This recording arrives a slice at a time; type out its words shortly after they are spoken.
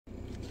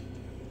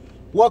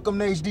Welcome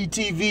to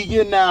HDTV.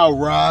 You're now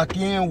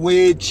rocking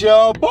with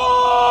your boy.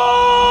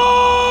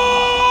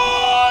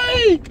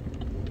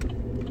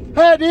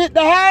 Had to hit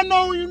the high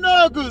note, you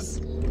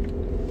niggas.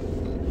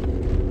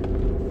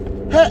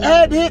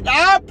 Had to hit the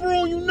opera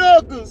on you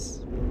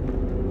niggas.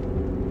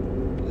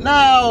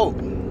 Now,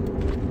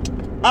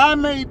 I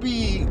may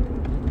be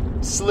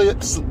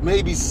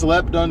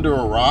slept under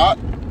a rock,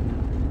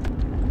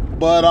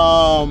 but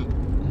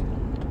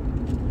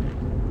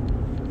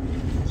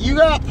you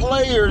got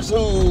players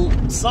who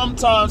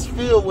sometimes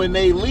feel when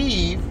they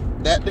leave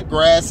that the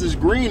grass is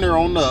greener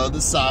on the other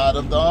side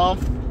of the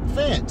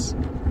fence.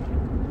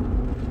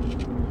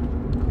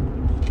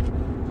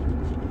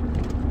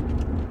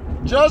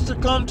 Just to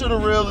come to the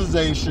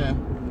realization,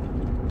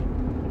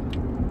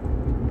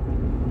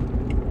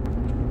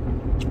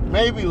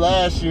 maybe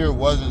last year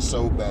wasn't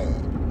so bad.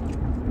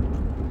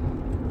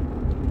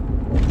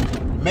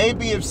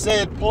 Maybe if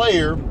said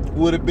player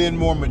would have been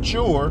more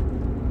mature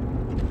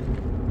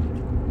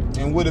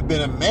and would have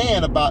been a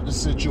man about the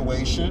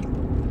situation,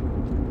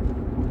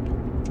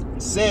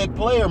 said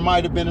player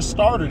might have been a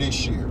starter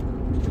this year.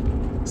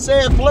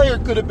 Said player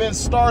could have been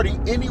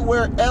starting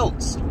anywhere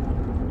else.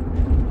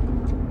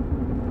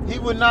 He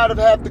would not have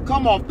had to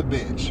come off the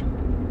bench.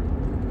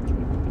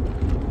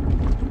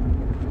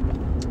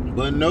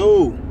 But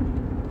no,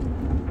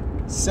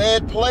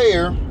 said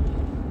player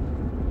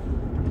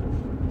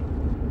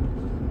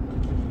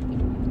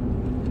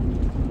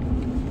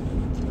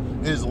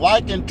is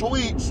liking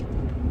tweets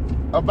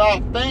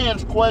about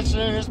fans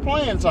questioning his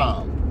playing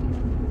time.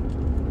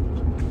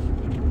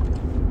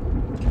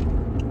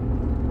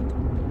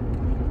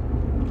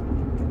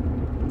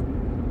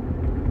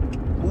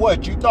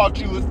 What, you thought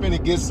you was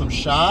finna get some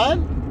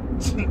shine?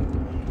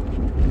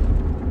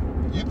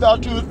 You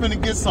thought you was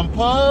finna get some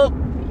pub?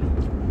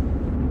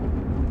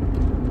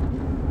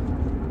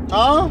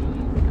 Huh?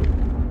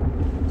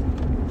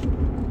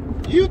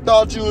 You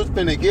thought you was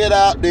finna get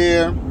out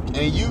there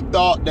and you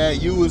thought that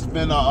you was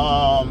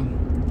finna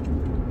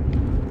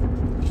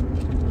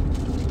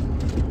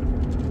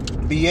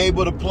be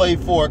able to play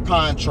for a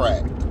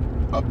contract,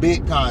 a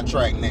big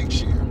contract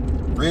next year,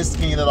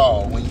 risking it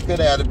all when you could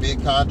have had a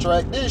big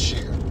contract this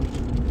year.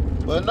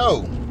 But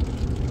no,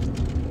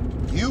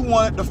 you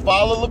wanted to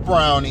follow the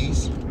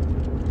Brownies,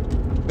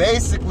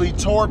 basically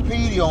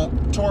torpedoing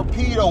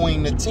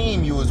the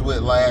team you was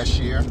with last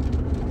year.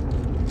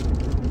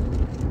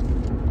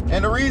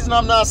 And the reason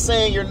I'm not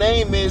saying your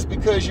name is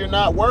because you're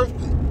not worth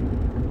it.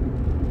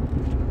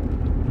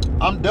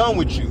 I'm done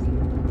with you.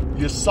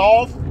 You're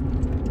soft.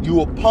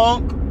 You a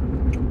punk.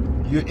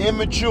 You're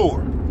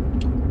immature.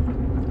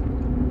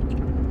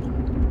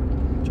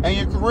 And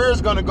your career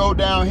is going to go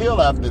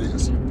downhill after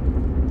this.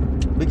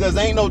 Because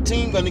ain't no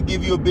team going to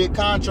give you a big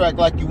contract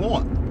like you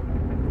want.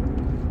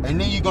 And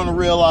then you're going to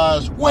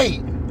realize,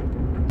 wait,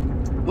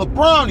 the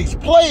Brownies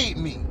played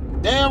me.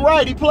 Damn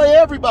right, he played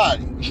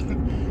everybody.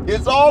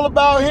 It's all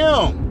about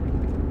him.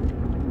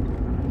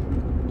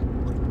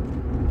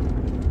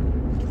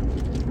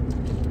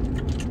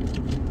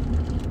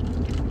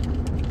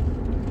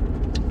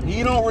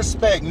 He don't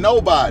respect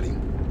nobody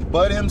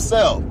but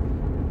himself.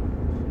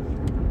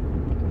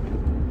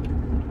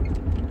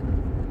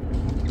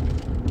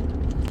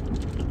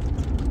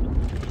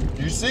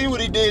 You see what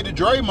he did to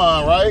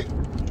Draymond, right?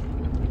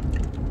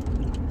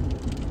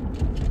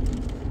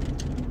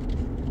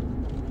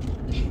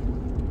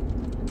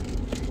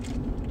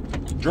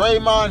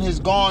 Draymond has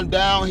gone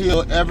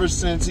downhill ever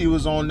since he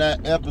was on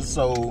that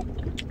episode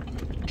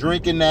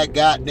drinking that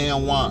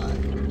goddamn wine.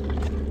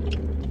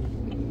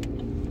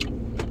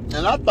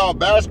 And I thought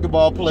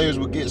basketball players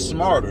would get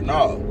smarter.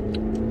 No.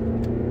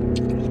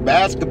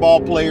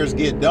 Basketball players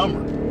get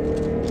dumber.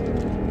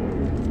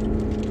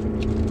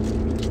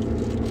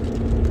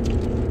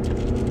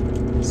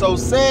 So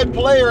said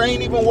player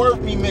ain't even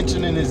worth me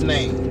mentioning his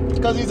name.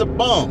 Because he's a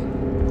bum.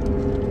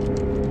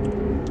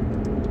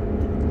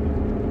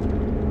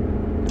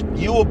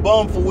 You a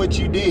bum for what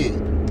you did.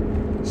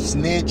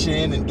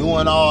 Snitching and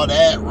doing all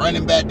that.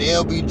 Running back to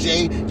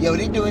LBJ. Yo,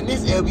 they doing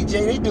this, LBJ.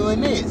 They doing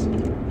this.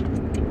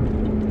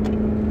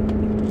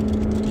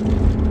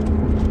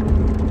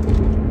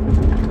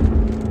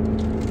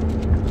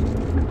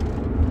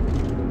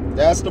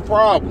 That's the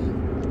problem.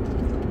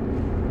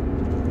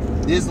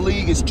 This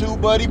league is too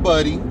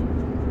buddy-buddy.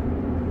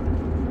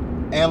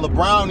 And the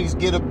Brownies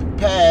get a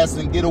pass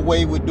and get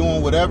away with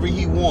doing whatever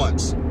he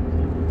wants.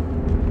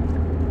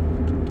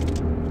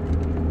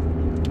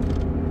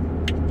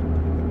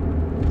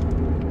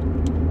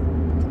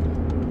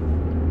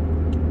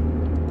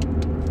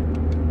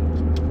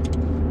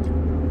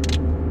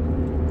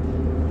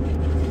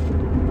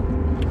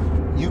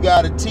 You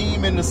got a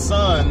team in the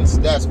Suns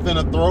that's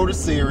finna throw the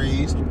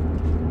series.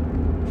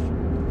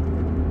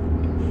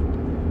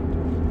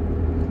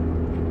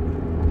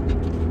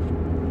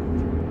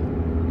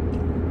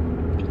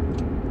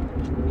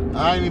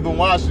 I ain't even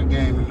watched the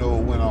game to know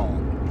what went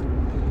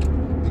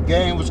on. The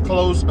game was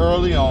close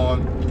early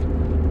on.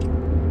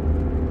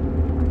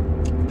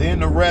 Then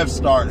the refs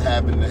start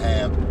having to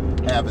have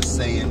a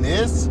say in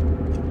this.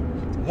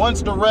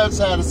 once the refs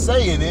had a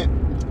say in it,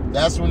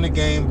 that's when the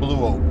game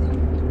blew open.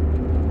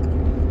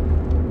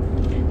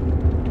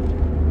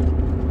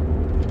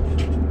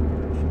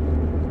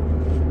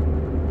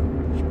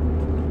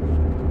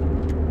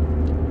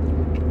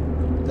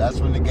 That's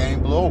when the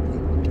game blew open.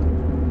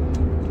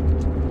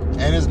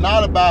 And it's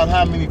not about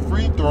how many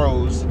free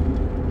throws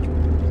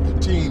the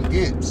team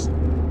gets.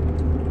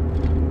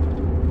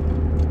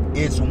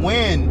 It's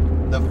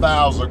when the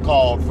fouls are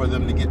called for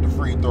them to get the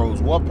free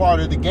throws. What part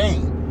of the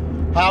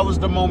game? How is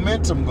the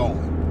momentum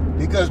going?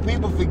 Because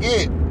people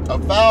forget, a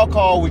foul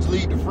call which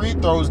lead to free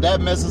throws,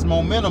 that messes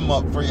momentum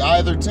up for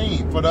either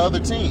team, for the other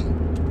team.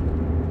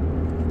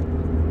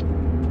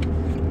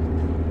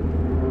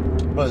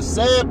 But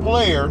said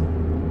player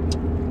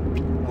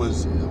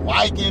was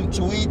liking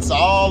tweets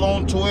all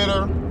on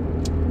Twitter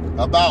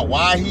about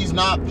why he's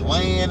not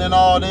playing and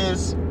all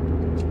this.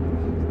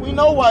 We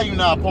know why you're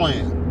not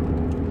playing.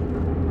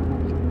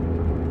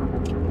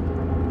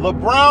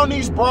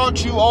 LeBrownies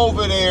brought you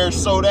over there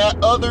so that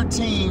other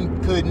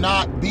team could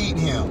not beat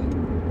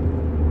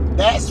him.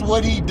 That's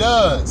what he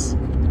does.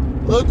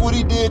 Look what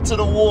he did to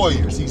the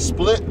Warriors. He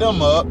split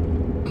them up.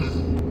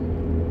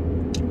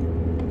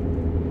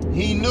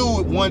 He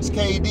knew once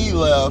KD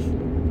left,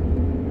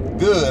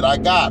 good, I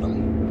got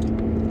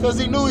him. Because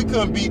he knew he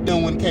couldn't beat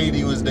them when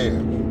KD was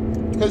there.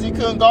 Because he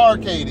couldn't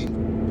guard KD.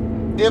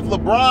 If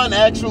LeBron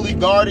actually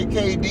guarded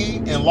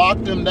KD and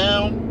locked him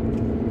down,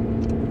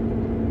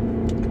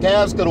 the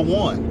Cavs could have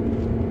won.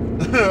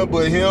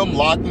 But him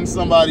locking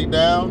somebody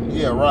down,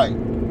 yeah, right.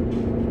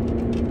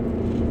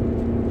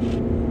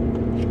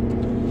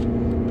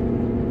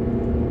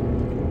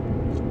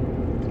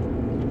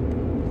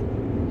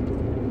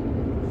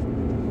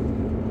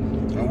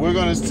 And we're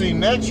going to see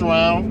next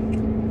round.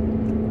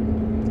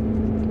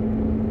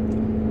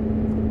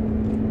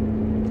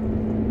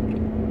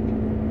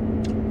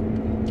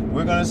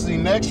 We're going to see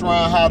next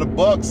round how the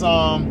Bucks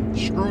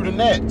screw the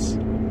Nets.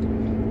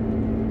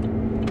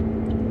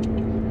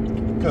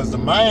 Because the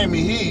Miami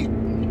Heat,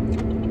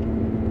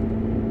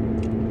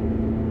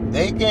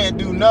 they can't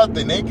do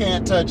nothing. They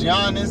can't touch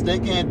Giannis. They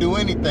can't do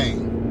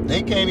anything.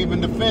 They can't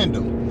even defend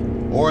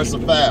him. Or it's a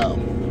foul.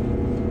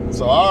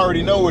 So I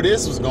already know where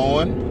this was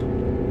going.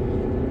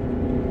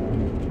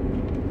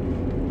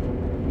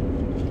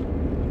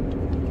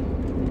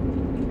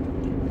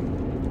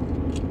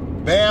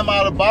 Bam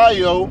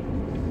Adebayo,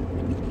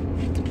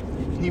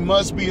 he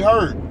must be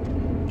hurt.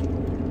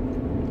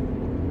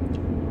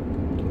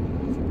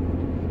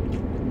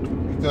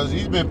 Because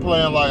he's been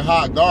playing like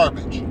hot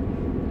garbage.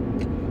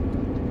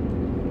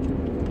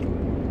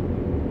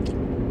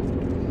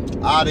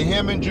 Out of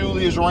him and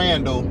Julius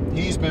Randle,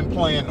 he's been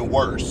playing the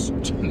worst.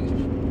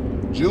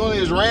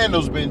 Julius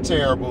Randle's been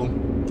terrible,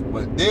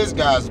 but this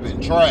guy's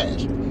been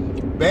trash.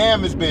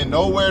 Bam has been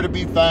nowhere to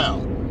be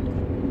found.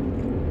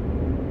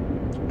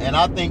 And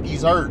I think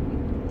he's hurt.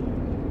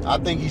 I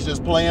think he's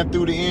just playing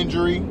through the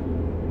injury.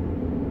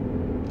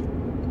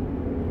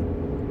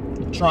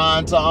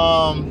 Trying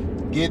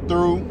to get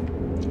through.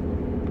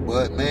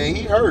 But, man,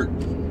 he hurt.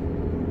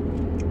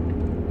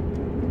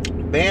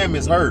 Bam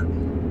is hurt.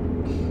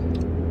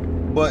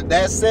 But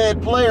that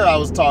said player I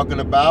was talking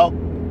about,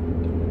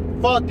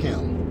 fuck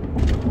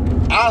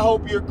him. I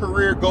hope your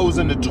career goes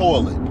in the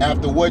toilet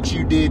after what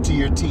you did to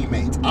your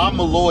teammates. I'm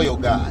a loyal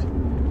guy.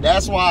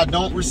 That's why I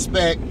don't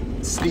respect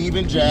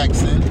Steven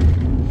Jackson,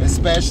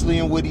 especially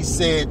in what he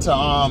said to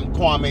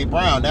Kwame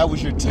Brown. That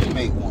was your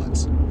teammate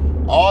once.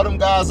 All them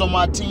guys on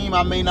my team,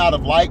 I may not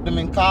have liked them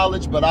in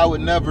college, but I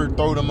would never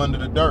throw them under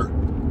the dirt.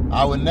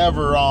 I would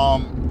never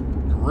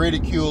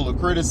ridicule or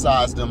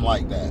criticize them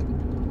like that.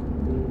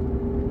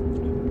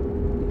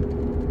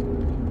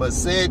 But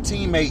said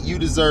teammate, you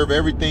deserve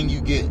everything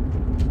you get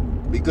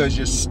because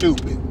you're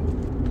stupid.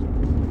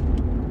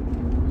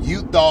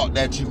 You thought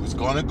that you was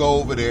going to go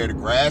over there, the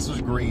grass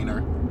was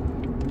greener.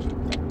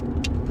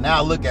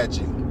 Now look at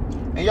you.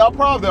 And y'all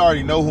probably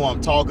already know who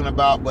I'm talking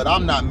about, but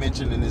I'm not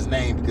mentioning his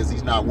name because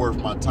he's not worth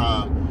my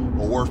time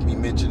or worth me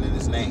mentioning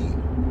his name.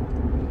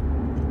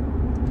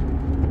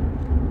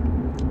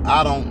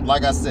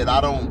 Like I said, I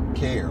don't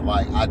care.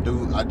 Like, I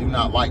do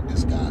not like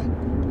this guy.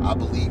 I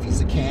believe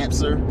he's a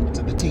cancer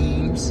to the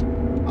teams.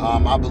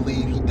 I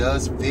believe he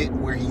does fit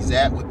where he's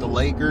at with the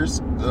Lakers.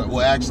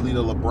 Well, actually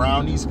the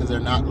LeBrownies, because they're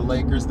not the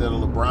Lakers, they're the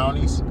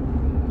LeBrownies.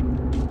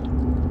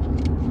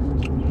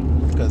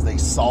 Because they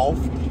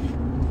soft.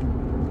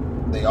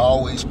 They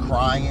always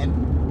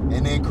crying.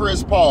 And then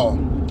Chris Paul,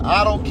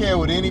 I don't care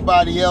what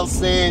anybody else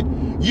said.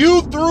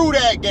 You threw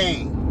that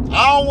game.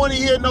 I don't want to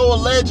hear no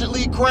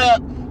allegedly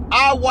crap.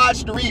 I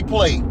watched the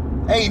replay.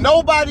 Hey,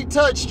 nobody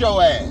touched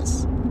your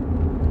ass.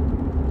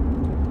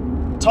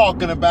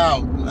 Talking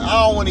about,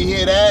 I don't want to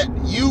hear that.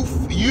 You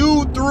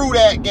threw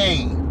that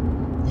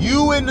game.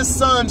 You and the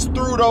Suns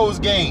threw those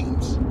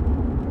games.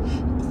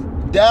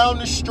 Down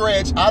the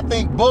stretch, I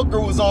think Booker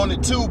was on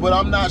it too, but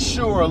I'm not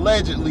sure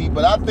allegedly,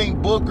 but I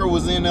think Booker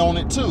was in on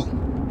it too.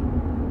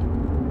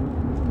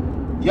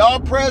 Y'all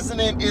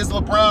president is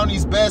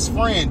LeBrownie's best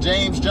friend,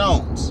 James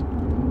Jones.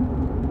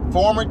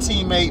 former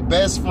teammate,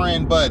 best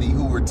friend, buddy,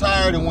 who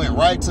retired and went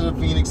right to the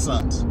Phoenix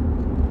Suns,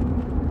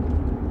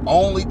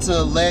 only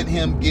to let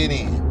him get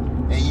in.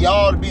 And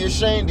y'all ought to be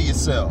ashamed of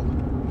yourself.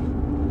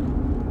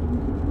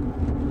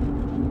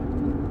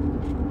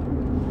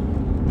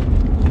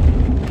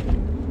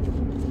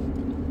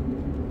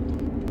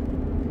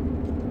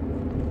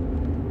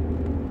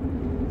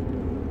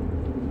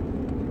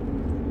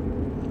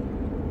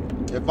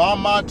 If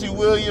I'm Monty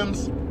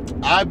Williams,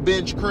 I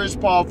bench Chris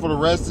Paul for the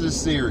rest of the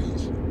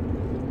series.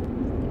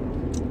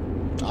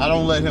 I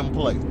don't let him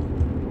play.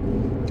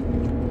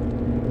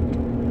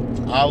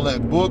 I'll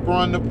let Book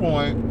run the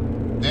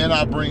point, then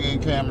I bring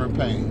in Cameron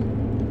Payne.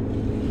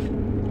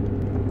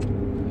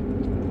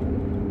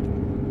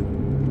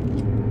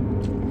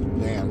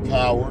 Damn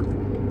coward.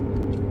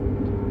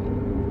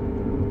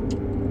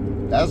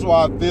 That's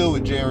why I feel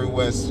with Jerry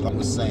West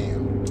was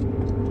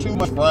saying. Too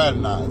much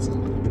fraternizing.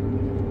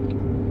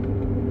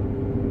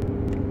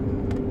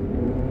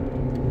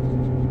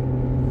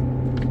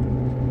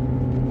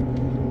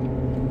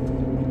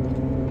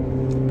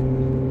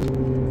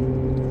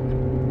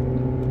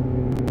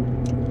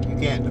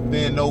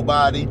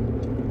 Nobody.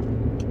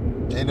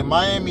 And the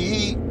Miami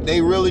Heat,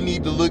 they really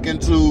need to look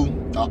into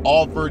an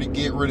offer to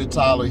get rid of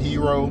Tyler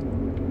Hero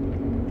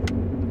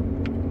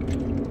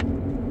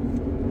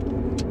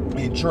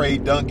and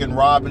trade Duncan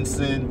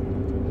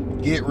Robinson.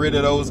 Get rid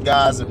of those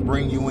guys and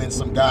bring you in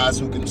some guys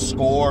who can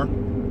score.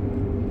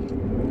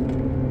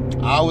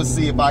 I would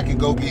see if I could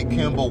go get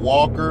Kemba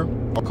Walker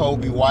or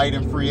Kobe White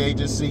in free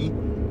agency,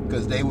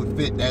 because they would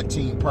fit that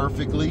team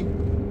perfectly.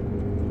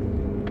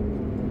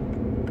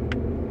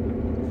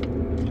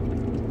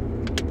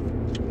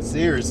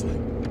 Seriously.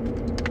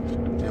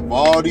 And for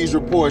all these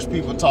reports,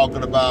 people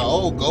talking about,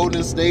 oh,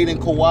 Golden State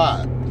and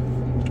Kawhi.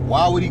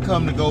 Why would he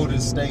come to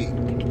Golden State?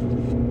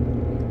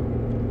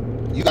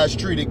 You guys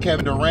treated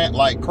Kevin Durant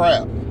like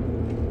crap.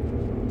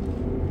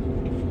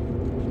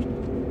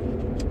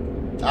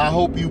 I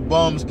hope you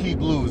bums keep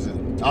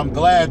losing. I'm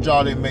glad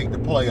y'all didn't make the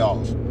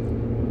playoffs.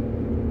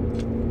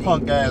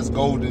 Punk-ass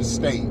Golden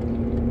State.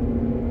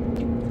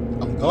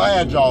 I'm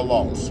glad y'all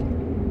lost.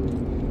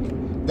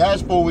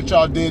 That's for what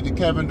y'all did to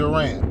Kevin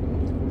Durant.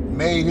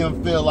 Made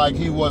him feel like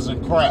he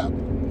wasn't crap.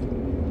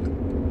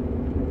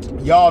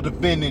 Y'all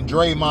defending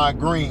Draymond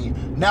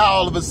Green. Now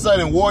all of a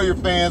sudden Warrior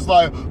fans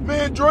like,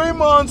 man,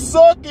 Draymond's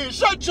sucking.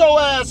 Shut your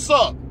ass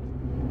up.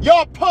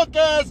 Y'all punk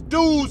ass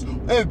dudes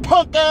and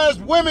punk ass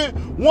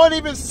women weren't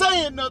even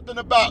saying nothing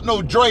about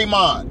no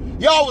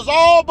Draymond. Y'all was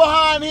all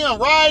behind him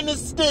riding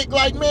his stick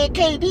like, man,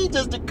 KD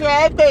just a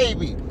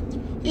crybaby.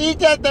 He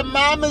just the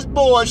mama's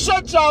boy.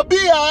 Shut y'all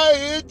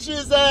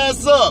B.I.H.'s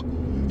ass up.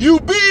 You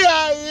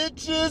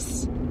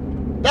B.I.H.'s.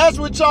 That's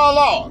what y'all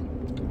are.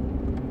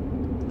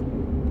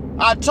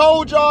 I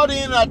told y'all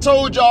then and I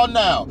told y'all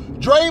now.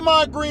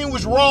 Draymond Green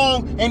was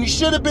wrong and he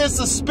should have been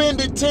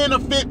suspended 10 or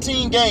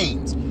 15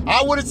 games.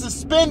 I would have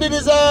suspended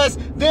his ass,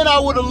 then I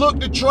would have looked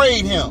to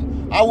trade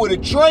him. I would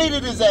have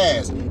traded his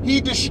ass.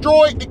 He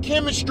destroyed the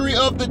chemistry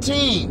of the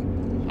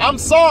team. I'm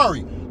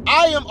sorry.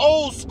 I am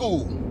old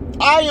school.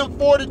 I am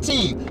for the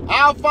team.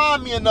 I'll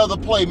find me another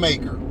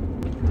playmaker.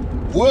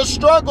 We'll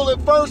struggle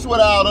at first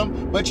without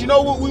him, but you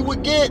know what we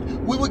would get?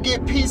 We would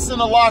get peace in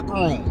the locker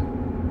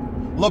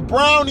room.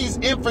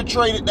 LeBrownies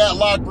infiltrated that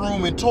locker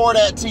room and tore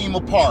that team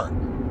apart.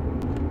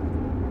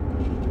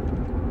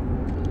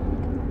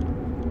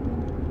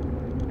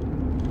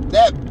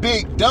 That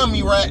big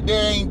dummy right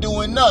there ain't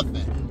doing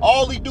nothing.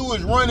 All he do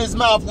is run his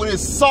mouth with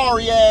his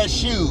sorry ass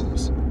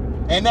shoes.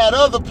 And that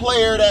other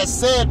player, that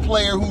said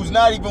player who's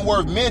not even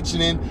worth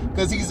mentioning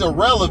because he's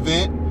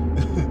irrelevant,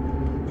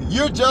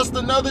 you're just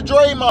another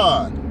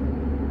Draymond.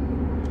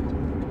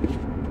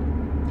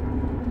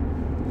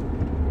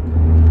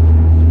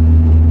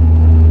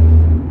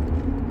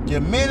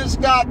 Your minutes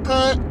got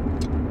cut.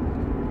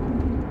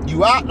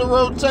 You out the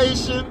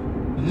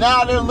rotation.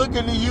 Now they're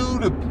looking to you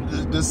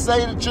to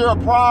say that you're a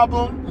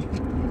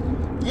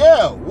problem.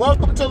 Yeah,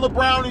 welcome to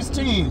LeBrownie's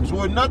teams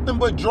with nothing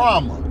but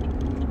drama.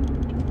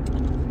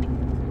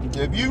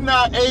 If you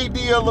not AD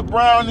or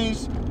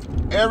LeBrownie's,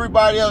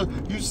 everybody else.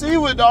 You see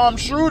what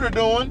Schroeder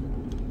doing?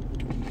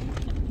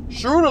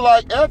 Schroeder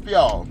like F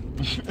y'all.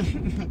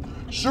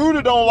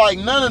 Schroeder don't like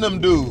none of them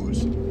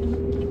dudes.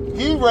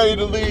 He ready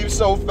to leave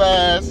so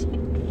fast.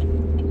 Come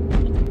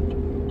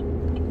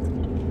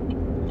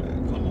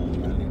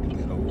on, I need to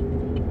get over.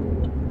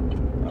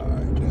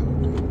 Alright, there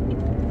we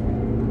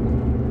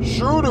go.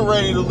 Schroeder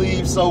ready to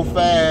leave so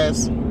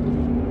fast.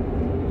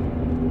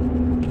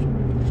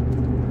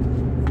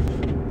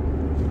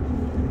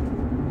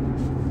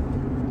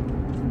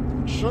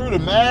 Schroeder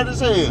mad as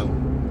hell.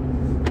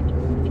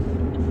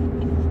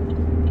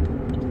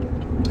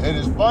 And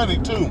it's funny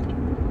too.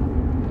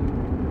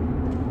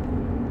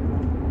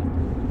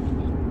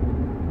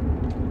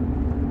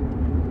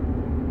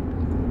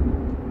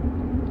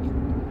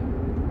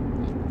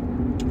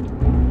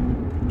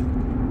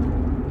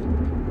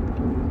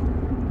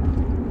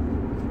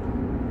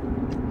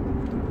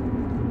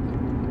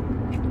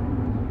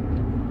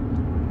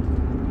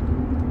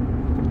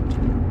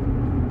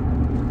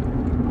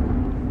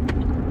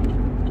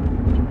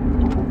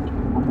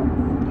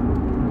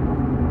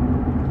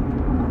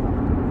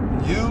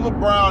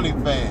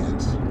 LeBrownie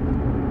fans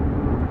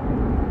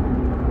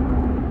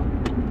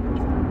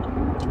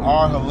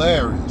are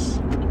hilarious.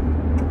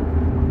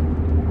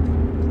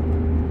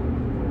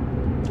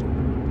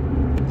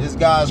 This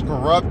guy's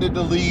corrupted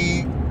the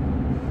league.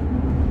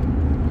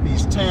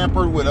 He's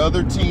tampered with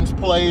other teams'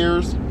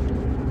 players.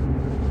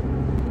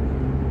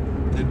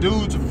 The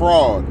dude's a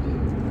fraud.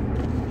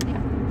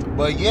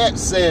 But yet,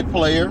 said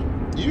player,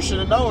 you should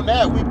have known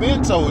that. We've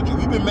been told you.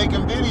 We've been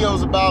making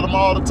videos about him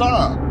all the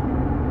time.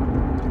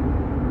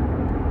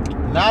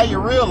 Now you're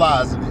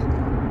realizing it.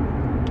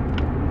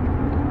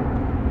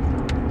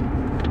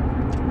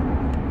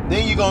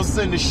 Then you're going to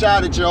send a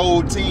shot at your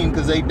old team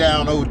because they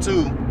down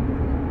 0-2.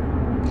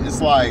 It's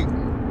like,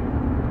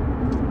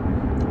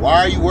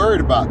 why are you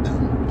worried about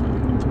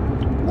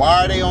them?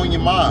 Why are they on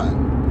your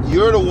mind?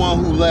 You're the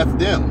one who left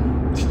them.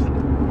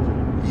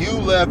 You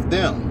left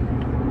them.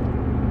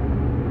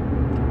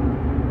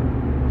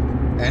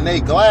 And they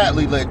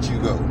gladly let you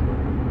go.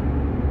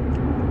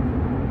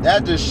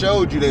 That just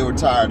showed you they were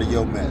tired of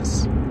your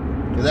mess.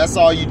 Because that's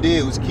all you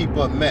did was keep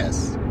up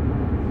mess.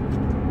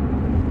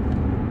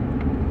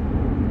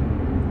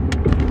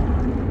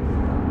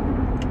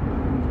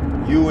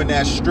 You and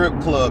that strip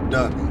club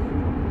dummy.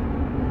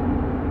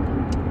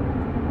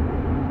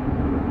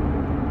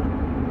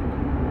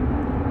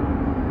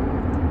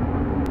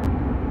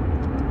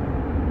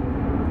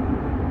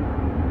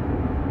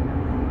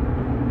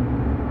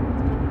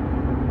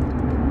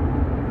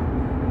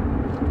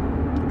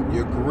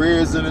 Your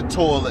career's in the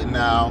toilet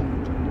now.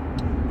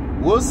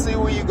 We'll see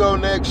where you go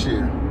next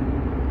year.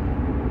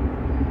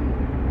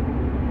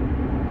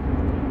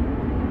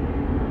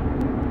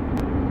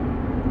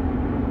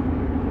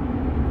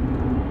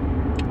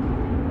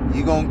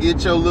 You're gonna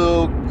get your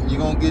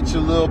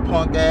little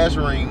punk ass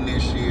ring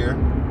this year.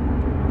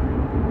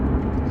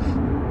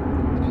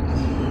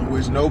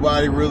 Which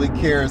nobody really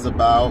cares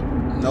about.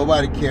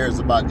 Nobody cares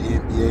about the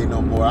NBA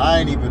no more.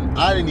 I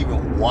didn't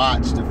even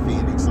watch the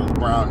Phoenix or the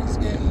Brownies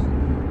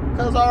game.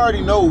 Because I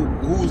already know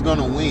who's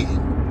gonna win.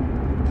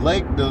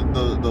 Like the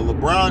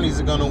LeBrownies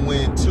are gonna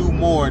win 2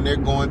 more and they're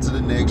going to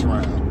the next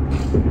round.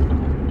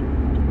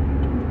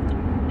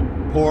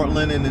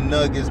 Portland and the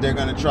Nuggets, they're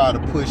gonna try to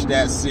push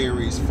that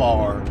series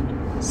far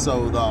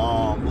so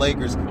the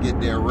Lakers can get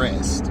their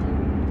rest.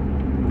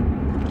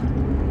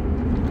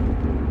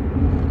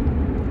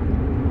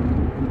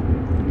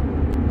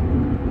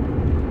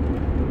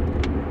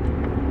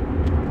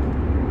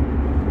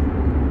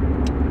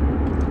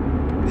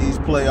 These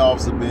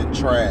playoffs have been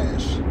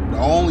trash. The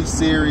only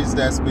series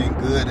that's been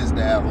good is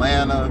the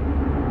Atlanta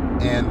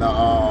and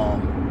the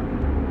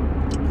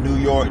New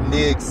York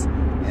Knicks,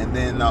 and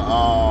then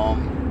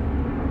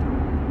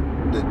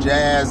the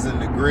Jazz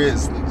and the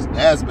Grizzlies.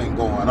 That's been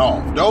going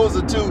off. Those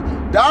are 2.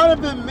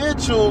 Donovan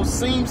Mitchell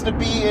seems to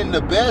be in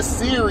the best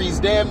series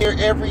damn near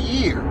every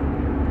year.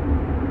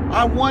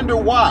 I wonder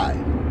why.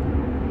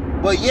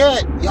 But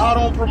yet, y'all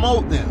don't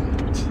promote them.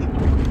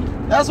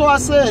 That's why I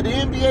said the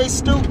NBA's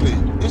stupid.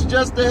 It's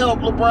just to help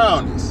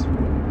LeBrownies.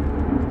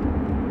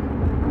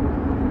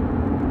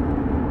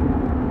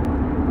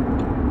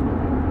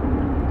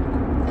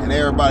 And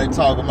everybody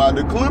talking about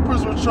the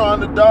Clippers were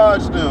trying to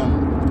dodge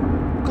them.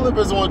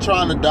 Clippers weren't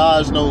trying to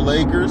dodge no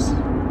Lakers.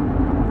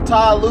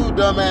 Ty Lue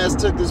dumbass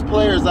took his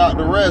players out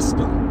to rest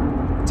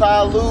them.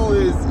 Ty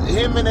Lue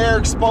him and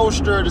Eric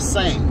Spoelstra are the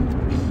same.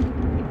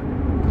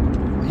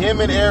 Him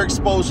and Eric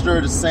Spoelstra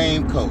are the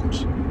same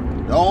coach.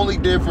 The only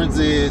difference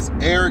is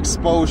Eric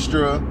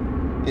Spoelstra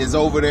is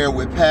over there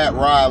with Pat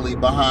Riley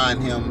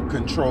behind him,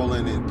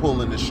 controlling and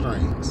pulling the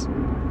strings.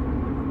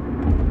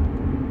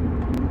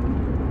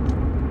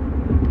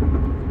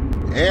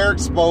 Eric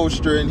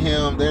Spoelstra and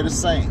him, they're the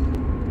same.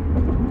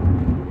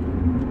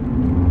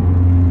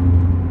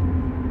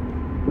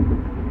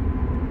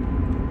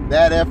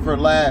 That effort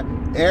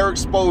Eric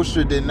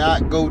Spoelstra did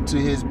not go to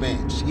his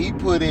bench. He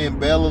put in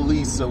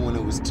Bielisa when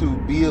it was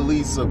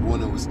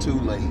too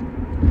late.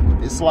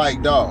 It's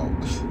like, dog,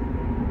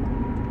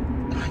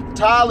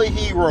 Tyler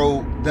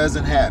Hero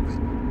doesn't have it.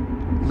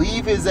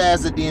 Leave his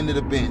ass at the end of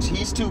the bench.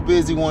 He's too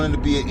busy wanting to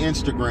be an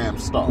Instagram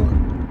star.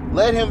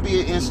 Let him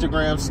be an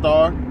Instagram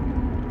star.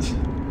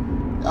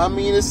 I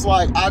mean, it's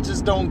like, I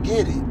just don't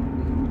get it.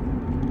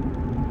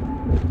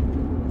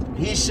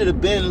 He should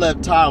have been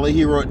left Tyler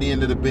Hero at the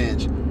end of the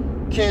bench.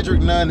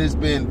 Kendrick Nunn has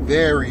been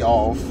very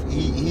off.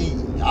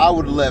 I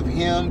would have left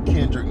him,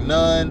 Kendrick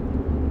Nunn,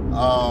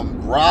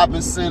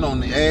 Robinson on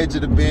the edge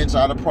of the bench.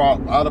 I'd have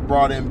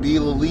brought in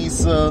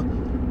Bielisa,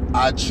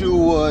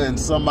 Achua, and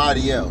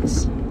somebody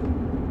else.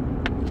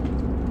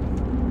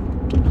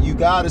 You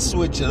got to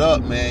switch it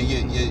up,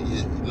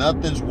 man.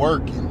 Nothing's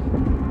working.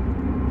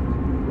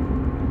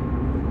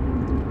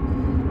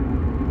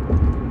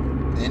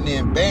 And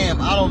then Bam,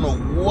 I don't know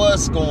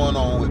what's going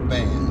on with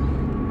Bam.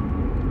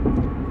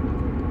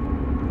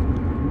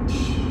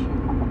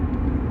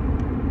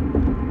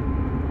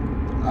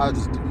 I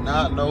just do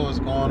not know what's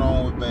going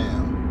on with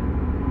Bam.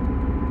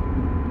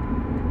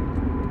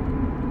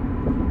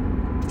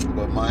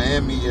 But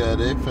Miami,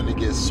 they finna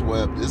get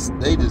swept.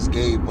 They just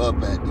gave up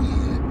at the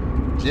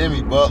end.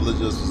 Jimmy Butler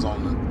just was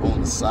on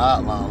the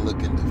sideline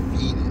looking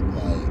defeated.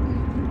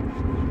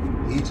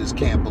 Like, he just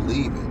can't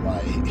believe it.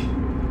 Like,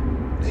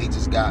 they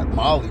just got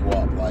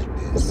mollywopped like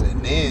this.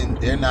 And then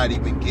they're not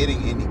even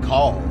getting any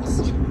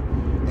calls.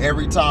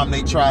 Every time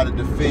they try to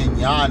defend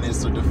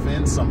Giannis or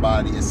defend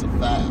somebody, it's a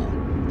foul.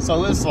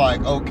 So it's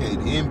like, okay,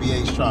 the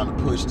NBA's trying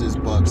to push this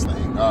Bucks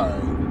thing. All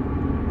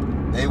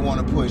right. They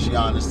want to push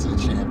Giannis to the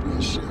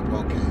championship.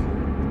 Okay.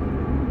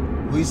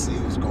 We see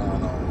what's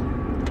going on.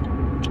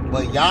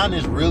 But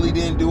Giannis really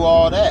didn't do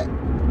all that.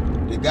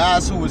 The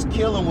guys who was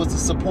killing was the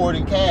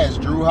supporting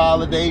cast. Drew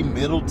Holiday,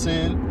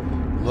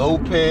 Middleton,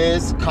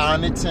 Lopez,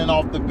 Connaughton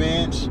off the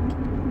bench.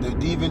 The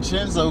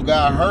DiVincenzo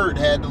got hurt,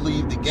 had to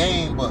leave the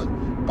game, but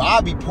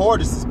Bobby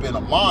Portis has been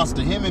a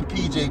monster. Him and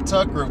PJ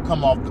Tucker have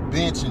come off the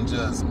bench and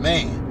just,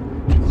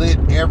 man, lit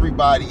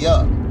everybody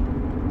up.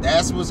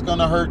 That's what's going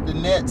to hurt the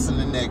Nets in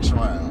the next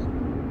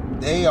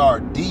round. They are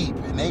deep,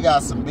 and they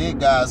got some big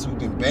guys who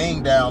can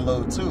bang down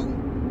low, too.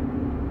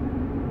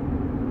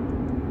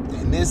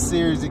 In this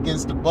series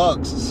against the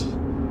Bucks,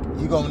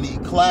 you're going to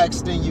need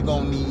Claxton, you're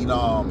going to need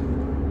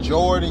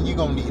Jordan, you're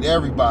going to need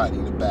everybody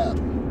to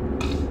battle.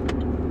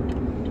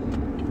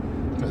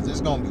 Because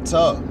it's going to be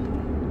tough.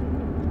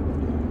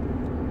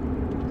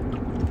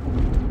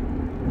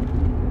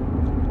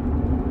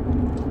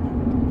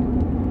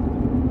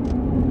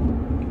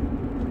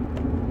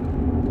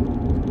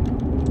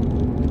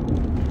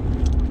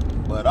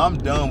 But I'm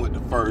done with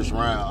the first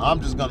round.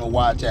 I'm just going to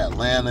watch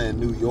Atlanta and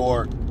New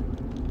York.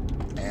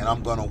 And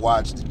I'm going to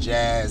watch the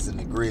Jazz and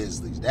the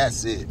Grizzlies.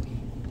 That's it.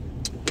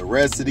 The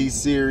rest of these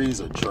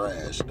series are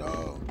trash,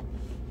 dog.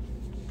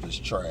 It's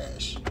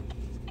trash.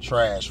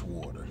 Trash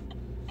water.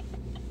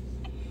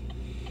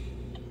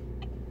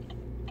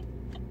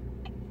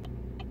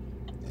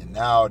 And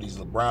now these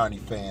LeBron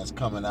fans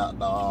coming out in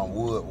the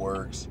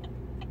woodworks.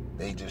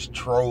 They just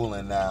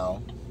trolling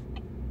now.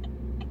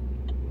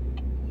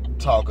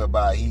 Talk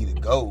about he the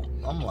GOAT.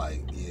 I'm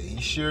like, yeah, he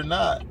sure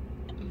not.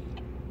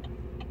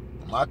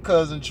 My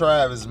cousin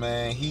Travis,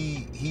 man,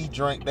 he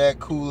drank that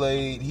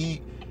Kool-Aid.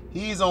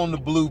 He's on the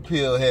blue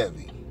pill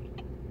heavy.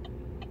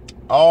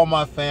 All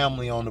my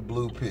family on the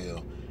blue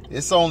pill.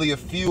 It's only a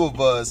few of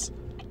us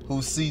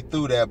who see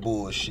through that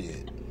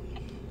bullshit.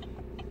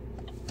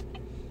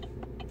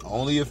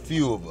 Only a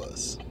few of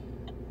us.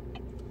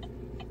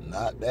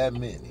 Not that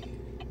many.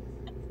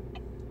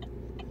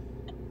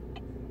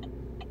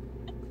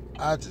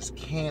 I just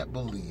can't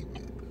believe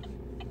it.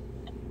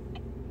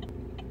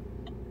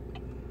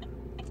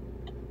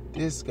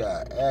 This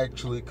guy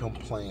actually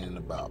complaining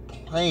about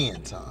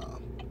playing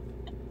time.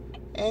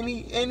 And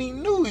he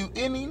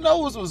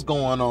knows what's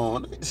going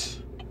on.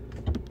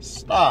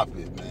 Stop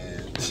it,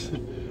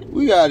 man.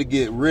 We got to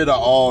get rid of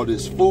all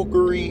this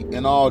foolery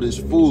and all this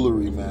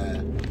foolery,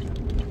 man.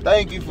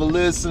 Thank you for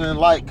listening.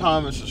 Like,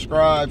 comment,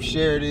 subscribe,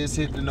 share this,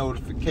 hit the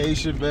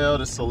notification bell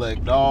to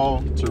select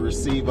all to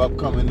receive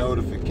upcoming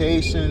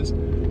notifications.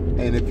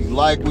 And if you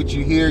like what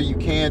you hear, you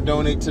can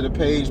donate to the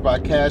page by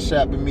Cash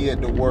Apping me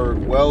at the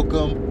word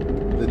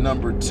welcome, the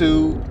number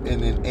 2,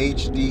 and then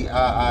HDIITV.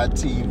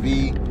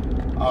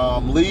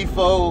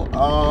 LIFO,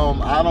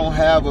 I don't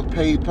have a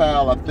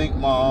PayPal.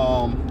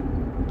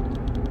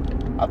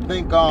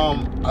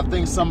 I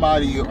think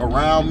somebody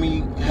around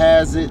me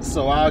has it,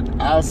 so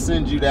I'll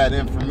send you that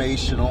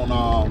information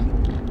on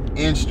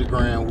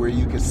Instagram where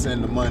you can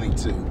send the money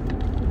to.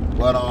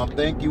 But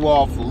thank you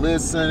all for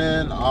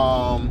listening.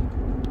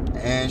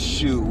 And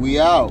shoot, we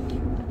out.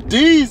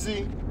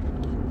 Deezy.